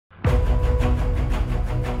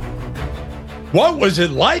What was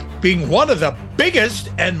it like being one of the biggest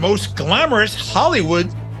and most glamorous Hollywood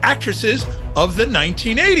actresses of the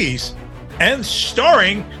 1980s and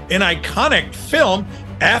starring in iconic film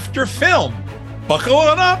after film? Buckle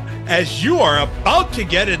on up as you are about to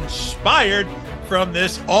get inspired from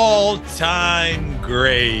this all-time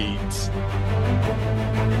great.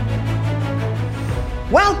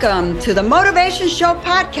 Welcome to the Motivation Show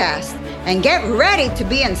podcast, and get ready to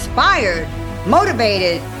be inspired,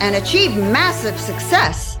 motivated, and achieve massive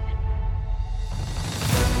success.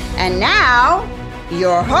 And now,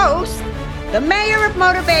 your host, the mayor of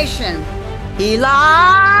motivation,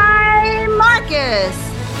 Eli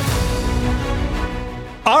Marcus.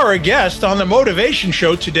 Our guest on the Motivation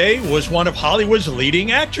Show today was one of Hollywood's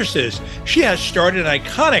leading actresses. She has starred in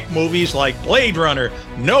iconic movies like Blade Runner,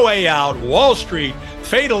 No Way Out, Wall Street,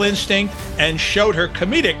 Fatal Instinct, and showed her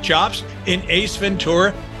comedic chops in Ace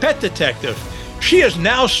Ventura, Pet Detective. She is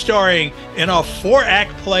now starring in a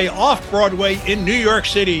 4-act play off-Broadway in New York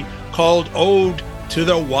City called Ode to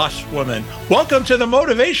the Wasp Woman. Welcome to the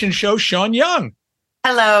Motivation Show, Sean Young.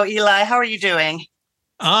 Hello, Eli. How are you doing?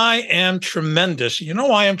 I am tremendous. You know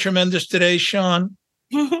why I'm tremendous today, Sean?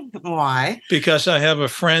 Why? Because I have a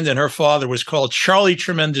friend and her father was called Charlie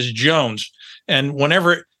Tremendous Jones. And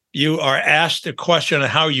whenever you are asked a question on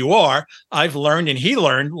how you are, I've learned, and he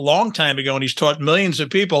learned a long time ago, and he's taught millions of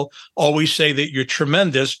people, always say that you're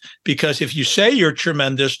tremendous, because if you say you're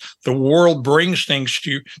tremendous, the world brings things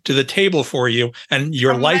to the table for you, and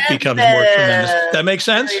your life becomes more tremendous. That makes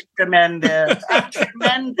sense? Very tremendous. I'm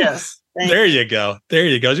tremendous. There you go. There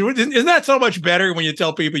you go. Isn't that so much better when you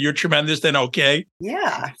tell people you're tremendous than okay?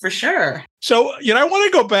 Yeah, for sure. So, I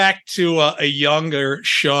want to go back to a younger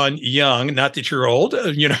Sean Young. Not that you're old, I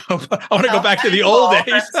want to go back to the old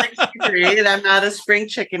days. I'm 63 and I'm not a spring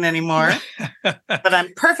chicken anymore, but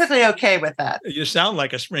I'm perfectly okay with that. You sound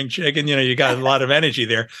like a spring chicken. You got a lot of energy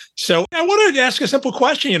there. So I wanted to ask a simple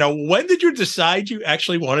question. When did you decide you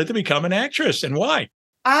actually wanted to become an actress, and why?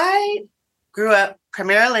 I grew up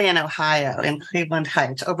primarily in Ohio, in Cleveland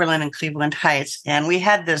Heights, Oberlin and Cleveland Heights. And we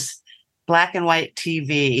had this black and white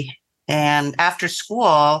TV. And after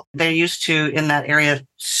school, they used to, in that area,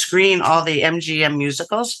 screen all the MGM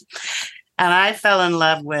musicals. And I fell in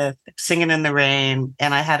love with Singing in the Rain.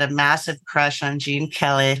 And I had a massive crush on Gene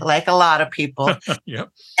Kelly, like a lot of people. Yep.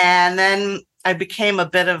 And then I became a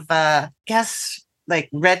bit of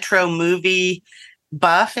retro movie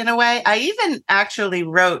buff in a way. I even actually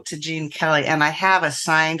wrote to Gene Kelly, and I have a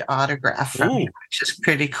signed autograph from him, which is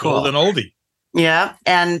pretty cool. Old and oldie. Yeah.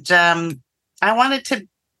 And I wanted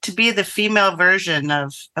to be the female version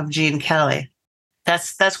of Gene Kelly.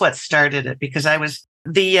 That's what started it, because I was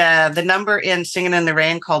the number in Singing in the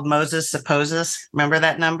Rain called Moses Supposes. Remember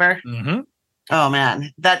that number? Mm-hmm. Oh,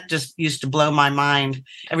 man, that just used to blow my mind.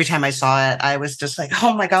 Every time I saw it, I was just like,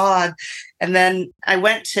 oh, my God. And then I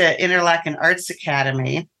went to Interlaken Arts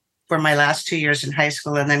Academy for my last 2 years in high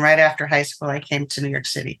school. And then right after high school, I came to New York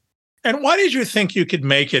City. And why did you think you could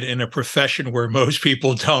make it in a profession where most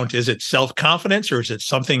people don't? Is it self-confidence, or is it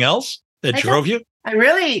something else that drove you? I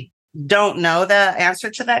really don't know the answer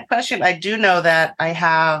to that question. I do know that I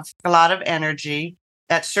have a lot of energy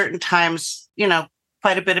at certain times,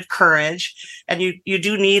 quite a bit of courage. And you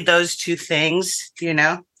do need those two things,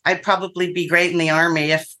 I'd probably be great in the Army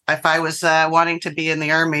if I was wanting to be in the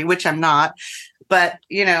Army, which I'm not. But,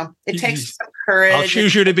 it takes some courage. I'll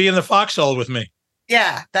choose you to be in the foxhole with me.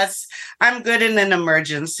 Yeah, I'm good in an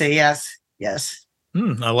emergency. Yes.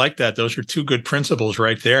 I like that. Those are two good principles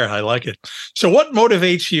right there. I like it. So what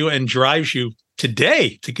motivates you and drives you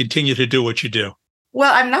today to continue to do what you do?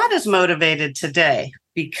 Well, I'm not as motivated today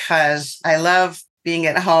because I love being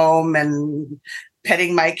at home and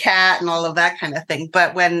petting my cat and all of that kind of thing.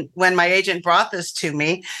 But when my agent brought this to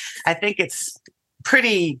me, I think it's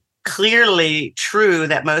pretty clearly true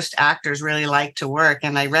that most actors really like to work.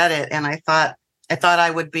 And I read it and I thought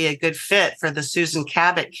I would be a good fit for the Susan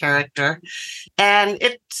Cabot character. And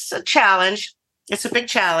it's a challenge. It's a big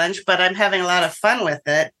challenge, but I'm having a lot of fun with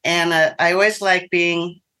it. And I always like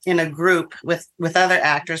being in a group with other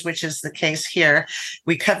actors, which is the case here.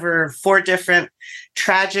 We cover 4 different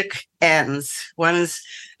tragic ends. One is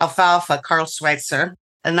Alfalfa, Carl Schweitzer.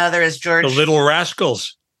 Another is George. The Little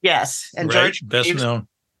Rascals. Yes. And right? George. Best known.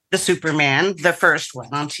 The Superman, the first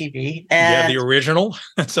one on TV. And the original.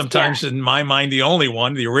 Sometimes in my mind, the only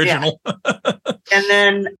one, the original. Yeah. And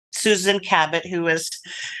then Susan Cabot, who was,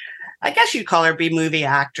 I guess you'd call her a B-movie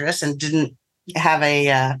actress and didn't have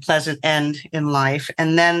a pleasant end in life.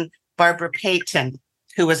 And then Barbara Payton,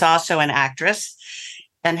 who was also an actress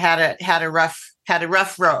and had a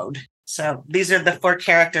rough road. So these are the 4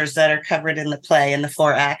 characters that are covered in the play in the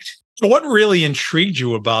 4-act. So what really intrigued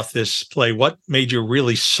you about this play? What made you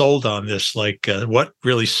really sold on this? What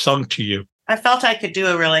really sung to you? I felt I could do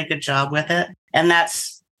a really good job with it. And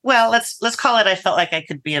that's, well, let's call it, I felt like I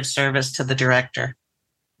could be of service to the director.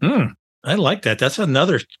 I like that. That's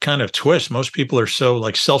another kind of twist. Most people are so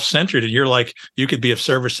like self-centered, and you're like, you could be of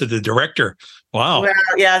service to the director. Wow. Well,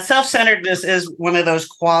 yeah, self-centeredness is one of those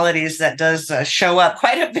qualities that does show up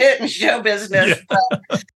quite a bit in show business. Yeah.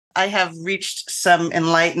 But I have reached some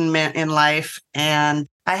enlightenment in life, and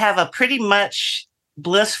I have a pretty much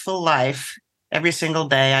blissful life every single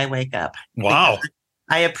day I wake up. Wow.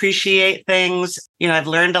 I appreciate things. I've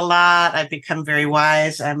learned a lot. I've become very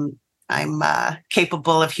wise. I'm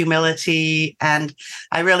capable of humility, and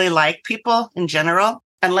I really like people in general,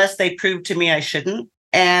 unless they prove to me I shouldn't.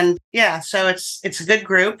 And yeah, so it's a good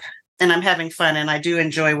group, and I'm having fun, and I do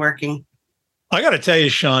enjoy working. I got to tell you,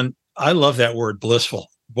 Sean, I love that word blissful.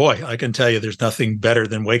 Boy, I can tell you there's nothing better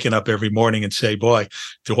than waking up every morning and say, boy,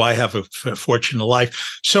 do I have a fortunate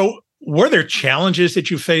life. So were there challenges that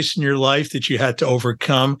you faced in your life that you had to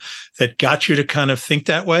overcome that got you to kind of think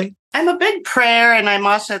that way? I'm a big prayer, and I'm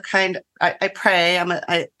also I pray.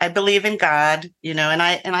 I believe in God, and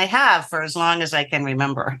I have for as long as I can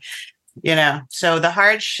remember, So the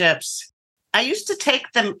hardships, I used to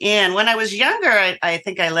take them in when I was younger. I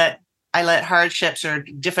think I let hardships or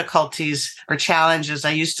difficulties or challenges,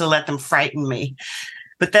 I used to let them frighten me.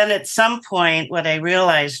 But then at some point, what I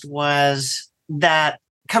realized was that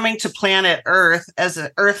coming to planet Earth as an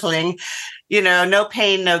earthling, no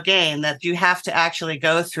pain, no gain, that you have to actually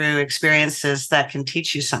go through experiences that can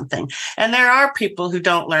teach you something. And there are people who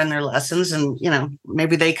don't learn their lessons, and,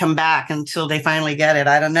 maybe they come back until they finally get it.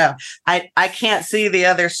 I don't know. I can't see the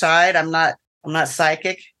other side. I'm not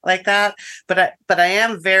psychic like that, but I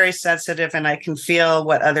am very sensitive, and I can feel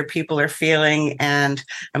what other people are feeling, and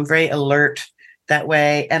I'm very alert that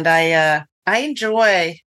way. And I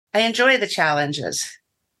enjoy the challenges.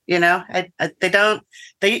 They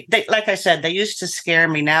like I said, they used to scare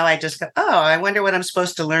me. Now I just go, oh, I wonder what I'm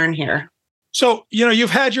supposed to learn here. So, you've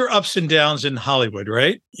had your ups and downs in Hollywood,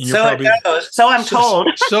 right? It goes. So I'm told.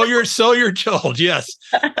 So you're told, yes.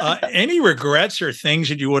 Any regrets or things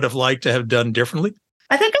that you would have liked to have done differently?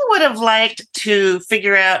 I think I would have liked to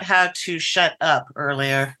figure out how to shut up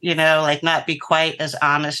earlier, not be quite as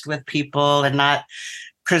honest with people and not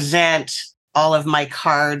present all of my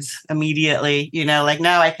cards immediately, now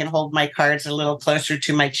I can hold my cards a little closer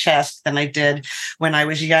to my chest than I did when I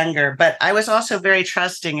was younger. But I was also very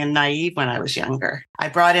trusting and naive when I was younger. I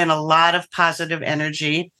brought in a lot of positive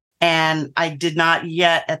energy, and I did not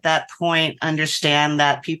yet at that point understand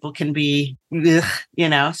that people can be,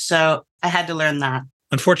 so I had to learn that.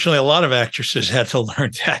 Unfortunately, a lot of actresses had to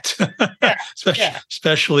learn that,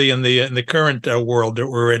 especially in the current world that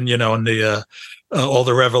we're in, in the all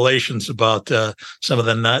the revelations about some of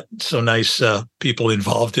the not so nice people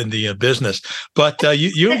involved in the business. But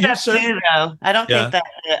you certainly, though. I don't think that.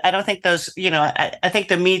 I don't think those. I think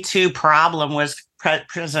the Me Too problem was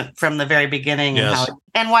present from the very beginning. Yes.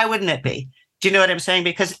 And why wouldn't it be? Do you know what I'm saying?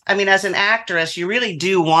 Because, as an actress, you really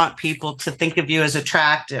do want people to think of you as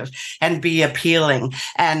attractive and be appealing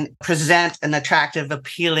and present an attractive,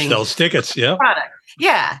 appealing sells tickets, product.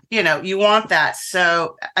 Yeah, you want that.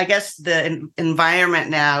 So I guess the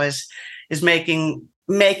environment now is making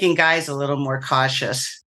guys a little more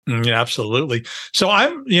cautious. Yeah, absolutely. So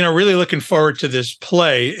I'm, really looking forward to this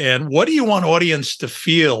play. And what do you want audience to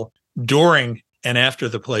feel during and after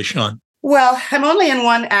the play, Sean? Well, I'm only in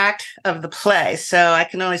one act of the play, so I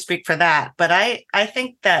can only speak for that. But I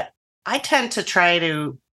think that I tend to try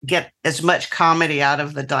to get as much comedy out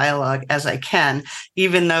of the dialogue as I can,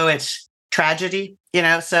 even though it's tragedy,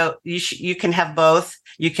 so you can have both.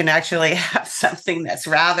 You can actually have something that's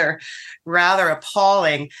rather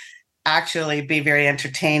appalling, actually be very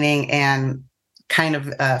entertaining and kind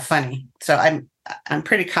of funny. So I'm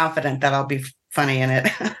pretty confident that I'll be funny in it.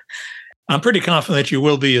 I'm pretty confident you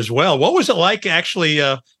will be as well. What was it like, actually,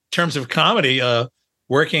 in terms of comedy,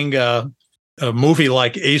 working a movie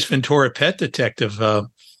like Ace Ventura: Pet Detective?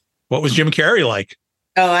 What was Jim Carrey like?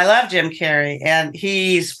 Oh, I love Jim Carrey. And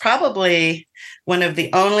he's probably one of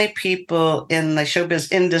the only people in the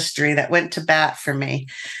showbiz industry that went to bat for me,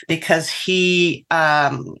 because he,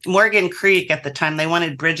 Morgan Creek at the time, they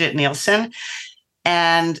wanted Bridget Nielsen.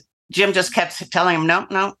 And Jim just kept telling him,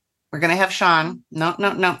 no, we're going to have Sean. No.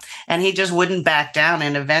 And he just wouldn't back down.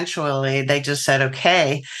 And eventually they just said,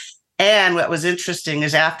 okay. And what was interesting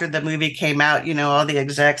is after the movie came out, all the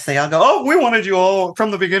execs, they all go, oh, we wanted you all from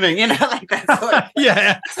the beginning, like that.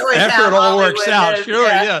 After it all works out. Sure.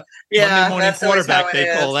 Yeah. Monday morning quarterback,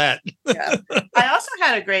 they call that. Yeah. I also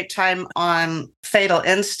had a great time on Fatal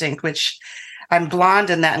Instinct, which I'm blonde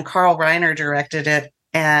in that, and Carl Reiner directed it,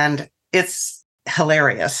 and it's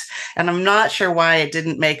hilarious. And I'm not sure why it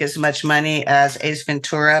didn't make as much money as Ace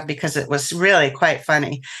Ventura, because it was really quite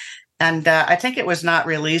funny. And I think it was not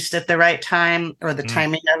released at the right time, or the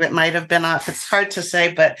timing of it might have been off. It's hard to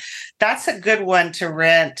say, but that's a good one to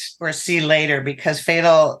rent or see later, because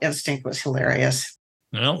Fatal Instinct was hilarious.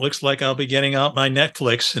 Well, looks like I'll be getting out my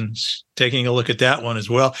Netflix and taking a look at that one as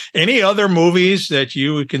well. Any other movies that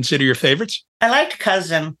you would consider your favorites? I liked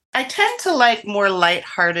Cousin. I tend to like more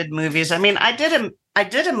lighthearted movies. I mean, I did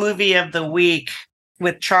a movie of the week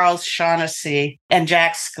with Charles Shaughnessy and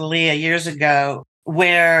Jack Scalia years ago,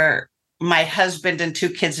 where my husband and two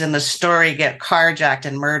kids in the story get carjacked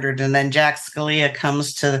and murdered. And then Jack Scalia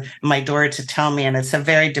comes to my door to tell me, and it's a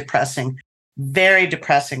very depressing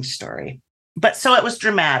story. But so it was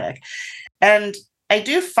dramatic. And I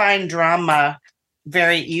do find drama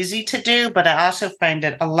very easy to do, but I also find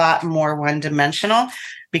it a lot more one-dimensional,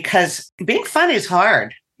 because being funny is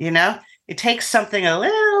hard, It takes something a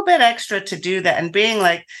little bit extra to do that. And being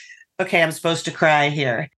like, okay, I'm supposed to cry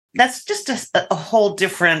here. That's just a whole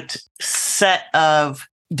different set of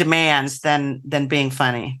demands than being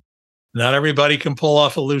funny. Not everybody can pull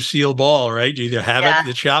off a Lucille Ball, right? You either have it,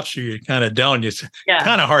 the chops, or you kind of don't. It's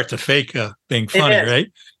kind of hard to fake being funny,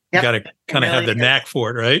 right? Yep. You got to kind of have the knack for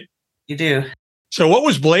it, right? You do. So what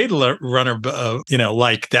was Blade Runner,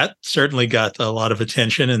 like? That certainly got a lot of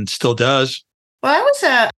attention and still does. Well, I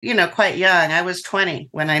was, quite young. I was 20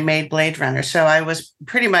 when I made Blade Runner. So I was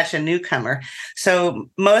pretty much a newcomer. So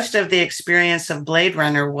most of the experience of Blade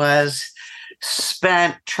Runner was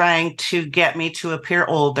spent trying to get me to appear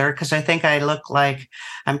older, because I think I look like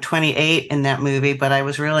I'm 28 in that movie, but I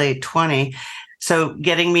was really 20. So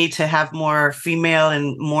getting me to have more female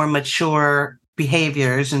and more mature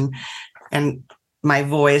behaviors, and my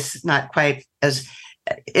voice not quite as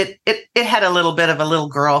it had a little bit of a little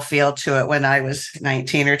girl feel to it when I was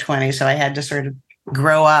 19 or 20. So I had to sort of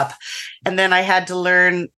grow up. And then I had to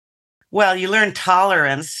learn, you learn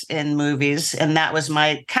tolerance in movies. And that was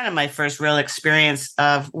my first real experience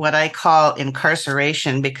of what I call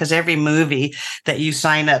incarceration, because every movie that you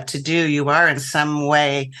sign up to do, you are in some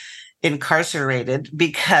way incarcerated,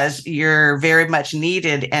 because you're very much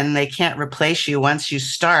needed and they can't replace you once you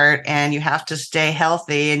start, and you have to stay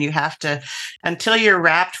healthy, and you have to, until you're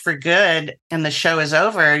wrapped for good and the show is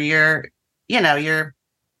over, you're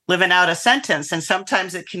living out a sentence. And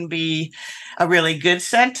sometimes it can be a really good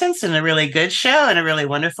sentence and a really good show and a really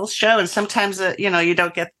wonderful show. And sometimes, you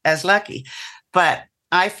don't get as lucky. But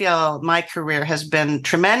I feel my career has been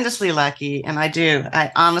tremendously lucky. And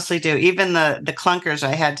I honestly do. Even the clunkers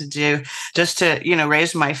I had to do just to,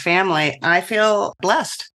 raise my family, I feel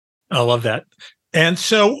blessed. I love that. And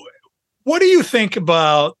so what do you think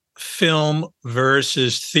about film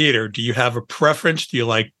versus theater? Do you have a preference? Do you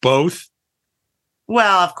like both?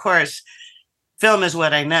 Well, of course, film is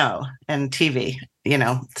what I know, and TV,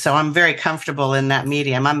 so I'm very comfortable in that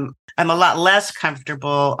medium. I'm a lot less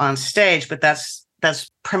comfortable on stage, but that's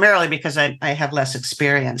primarily because I have less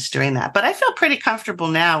experience doing that. But I feel pretty comfortable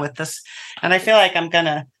now with this, and I feel like I'm going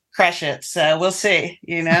to crush it. So we'll see,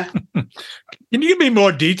 Can you give me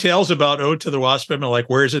more details about Ode to the Wasp Woman? Like,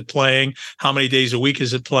 where is it playing? How many days a week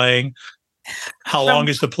is it playing? How long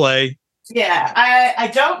is the play? Yeah, I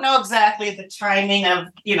don't know exactly the timing of,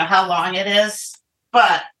 how long it is,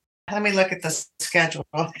 but let me look at the schedule.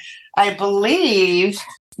 I believe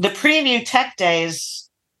the preview tech days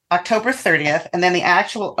October 30th, and then the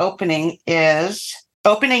actual opening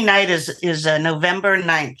night is November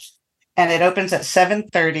 9th, and it opens at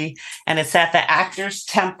 7:30, and it's at the Actors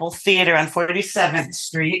Temple Theater on 47th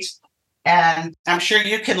Street. And I'm sure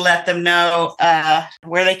you can let them know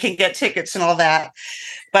where they can get tickets and all that.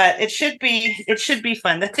 But it should be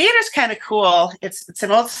fun. The theater's kind of cool. It's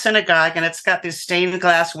an old synagogue, and it's got these stained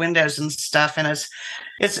glass windows and stuff. And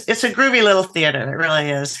it's a groovy little theater. It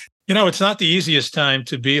really is. It's not the easiest time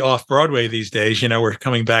to be off-Broadway these days. We're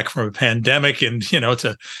coming back from a pandemic, and, it's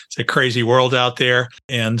a crazy world out there.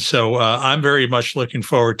 And so I'm very much looking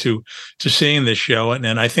forward to seeing this show. And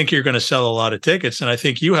I think you're going to sell a lot of tickets. And I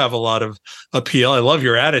think you have a lot of appeal. I love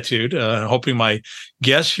your attitude. Hoping my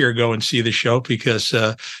guests here go and see the show, because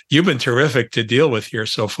you've been terrific to deal with here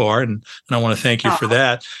so far. And I want to thank you for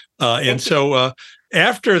that.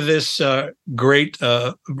 After this great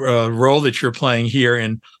role that you're playing here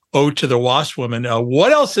in Ode to the Wasp Woman,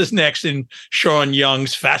 what else is next in Sean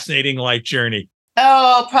Young's fascinating life journey?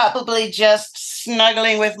 Oh, probably just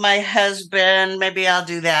snuggling with my husband. Maybe I'll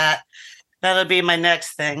do that. That'll be my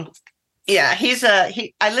next thing. Yeah,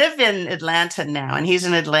 I live in Atlanta now, and he's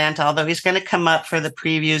in Atlanta, although he's going to come up for the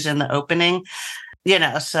previews and the opening,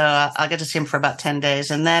 so I'll get to see him for about 10 days.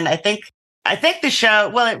 And then I think the show,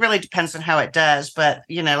 well, it really depends on how it does, but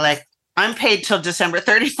like I'm paid till December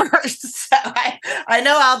 31st. So I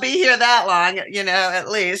know I'll be here that long, at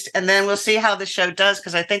least. And then we'll see how the show does,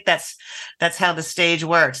 because I think that's how the stage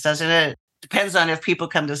works, doesn't it? Depends on if people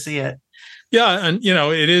come to see it. Yeah. And,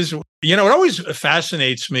 it is, it always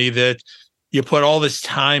fascinates me that you put all this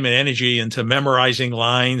time and energy into memorizing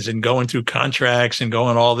lines and going through contracts and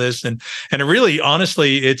going all this. And it really,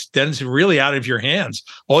 honestly, it's really out of your hands.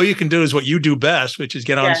 All you can do is what you do best, which is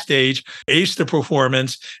get on stage, ace the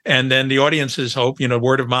performance, and then the audience's hope,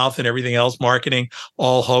 word of mouth and everything else, marketing,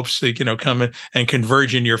 all hopes to, come in and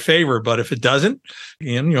converge in your favor. But if it doesn't,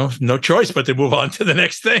 no choice but to move on to the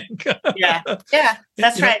next thing. Yeah,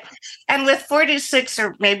 that's right. And with 46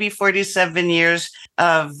 or maybe 47 years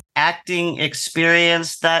of acting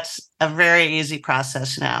experience, that's a very easy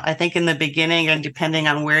process now. I think in the beginning, and depending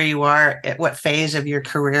on where you are, at what phase of your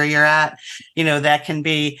career you're at, that can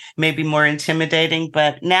be maybe more intimidating,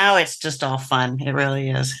 but now it's just all fun. It really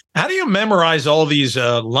is. How do you memorize all these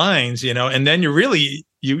lines, and then you really,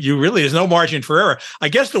 there's no margin for error. I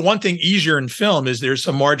guess the one thing easier in film is there's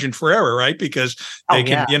some margin for error, right? Because they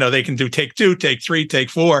they can do take 2, take 3, take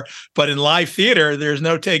 4, but in live theater, there's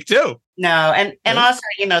no take 2. No. And also,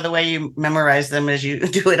 the way you memorize them is you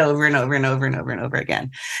do it over and over and over and over and over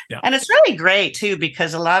again. Yeah. And it's really great too,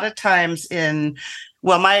 because a lot of times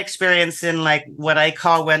my experience in like what I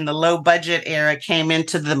call when the low budget era came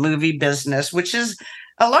into the movie business, which is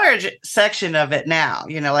a large section of it now,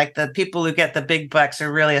 like the people who get the big bucks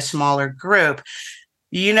are really a smaller group.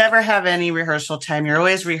 You never have any rehearsal time. You're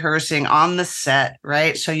always rehearsing on the set,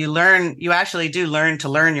 right? So you actually do learn to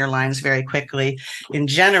learn your lines very quickly in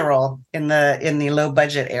general in the low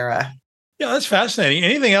budget era. Yeah, that's fascinating.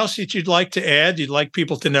 Anything else that you'd like to add? You'd like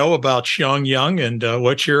people to know about Sean Young and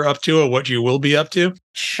what you're up to or what you will be up to?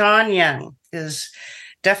 Sean Young is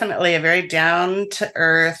definitely a very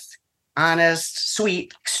down-to-earth, honest,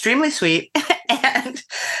 sweet, extremely sweet, and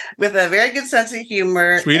with a very good sense of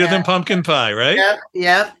humor. Sweeter than pumpkin pie, right?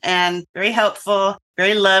 Yep. And very helpful,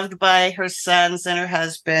 very loved by her sons and her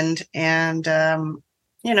husband, and,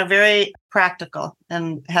 very practical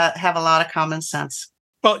and have a lot of common sense.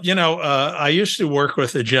 Well, I used to work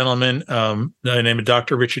with a gentleman named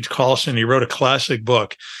Dr. Richard Carlson. He wrote a classic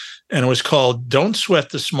book, and it was called Don't Sweat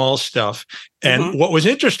the Small Stuff. And what was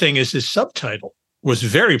interesting is his subtitle was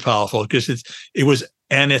very powerful, because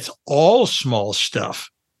it's all small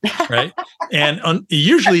stuff, right? And it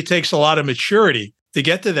usually takes a lot of maturity to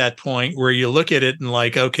get to that point where you look at it and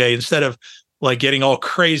like, okay, instead of like getting all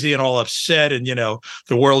crazy and all upset and,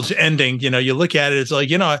 the world's ending, you look at it, it's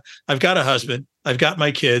like, I've got a husband, I've got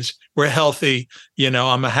my kids, we're healthy,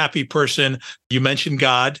 I'm a happy person. You mentioned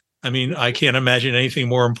God. I mean, I can't imagine anything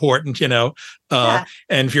more important, and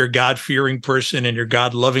if you're a God-fearing person and you're a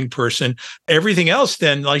God-loving person, everything else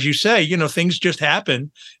then, like you say, things just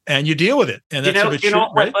happen and you deal with it. And that's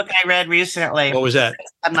what book I read recently? What was that?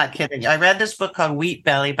 I'm not kidding. I read this book called Wheat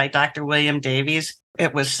Belly by Dr. William Davies.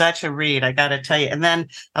 It was such a read, I got to tell you. And then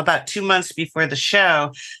about 2 months before the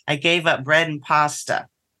show, I gave up bread and pasta.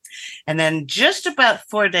 And then just about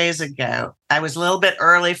 4 days ago, I was a little bit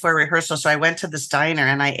early for rehearsal. So I went to this diner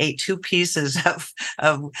and I ate 2 pieces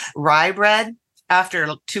of rye bread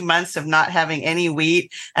after 2 months of not having any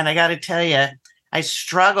wheat. And I got to tell you, I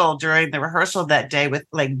struggled during the rehearsal that day with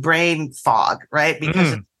like brain fog, right?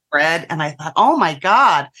 Because of bread. And I thought, oh my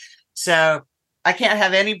God. So I can't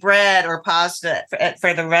have any bread or pasta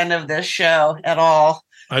for the run of this show at all.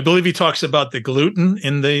 I believe he talks about the gluten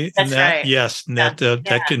in that. Right. Yes, and that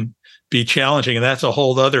can be challenging, and that's a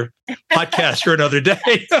whole other podcast for another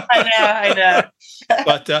day. I know.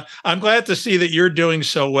 But I'm glad to see that you're doing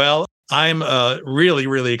so well. I'm really,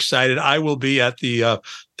 really excited. I will be at the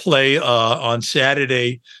play on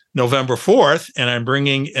Saturday, November 4th, and I'm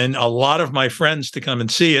bringing in a lot of my friends to come and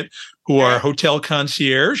see it, who are hotel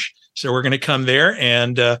concierge. So we're going to come there,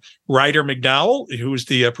 and Ryder McDowell, who's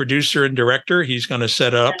the producer and director, he's going to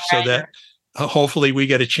set up so that hopefully we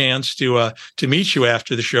get a chance to meet you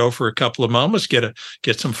after the show for a couple of moments, get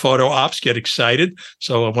some photo ops, get excited.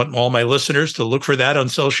 So I want all my listeners to look for that on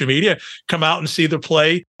social media. Come out and see the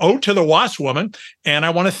play, Ode to the Wasp Woman. And I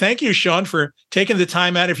want to thank you, Sean, for taking the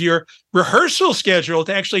time out of your rehearsal schedule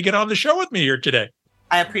to actually get on the show with me here today.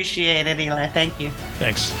 I appreciate it, Eli. Thank you.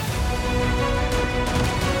 Thanks.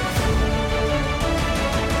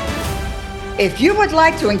 If you would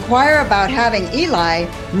like to inquire about having Eli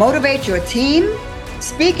motivate your team,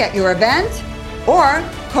 speak at your event, or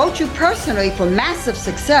coach you personally for massive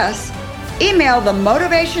success, email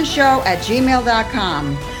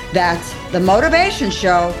themotivationshow@gmail.com. That's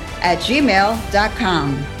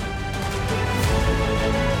themotivationshow@gmail.com.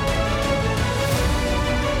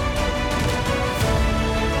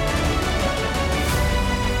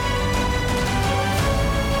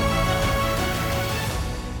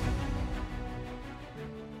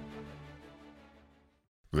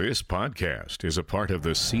 This podcast is a part of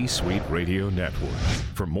the C-Suite Radio Network.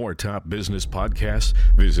 For more top business podcasts,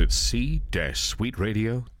 visit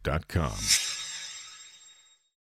c-suiteradio.com.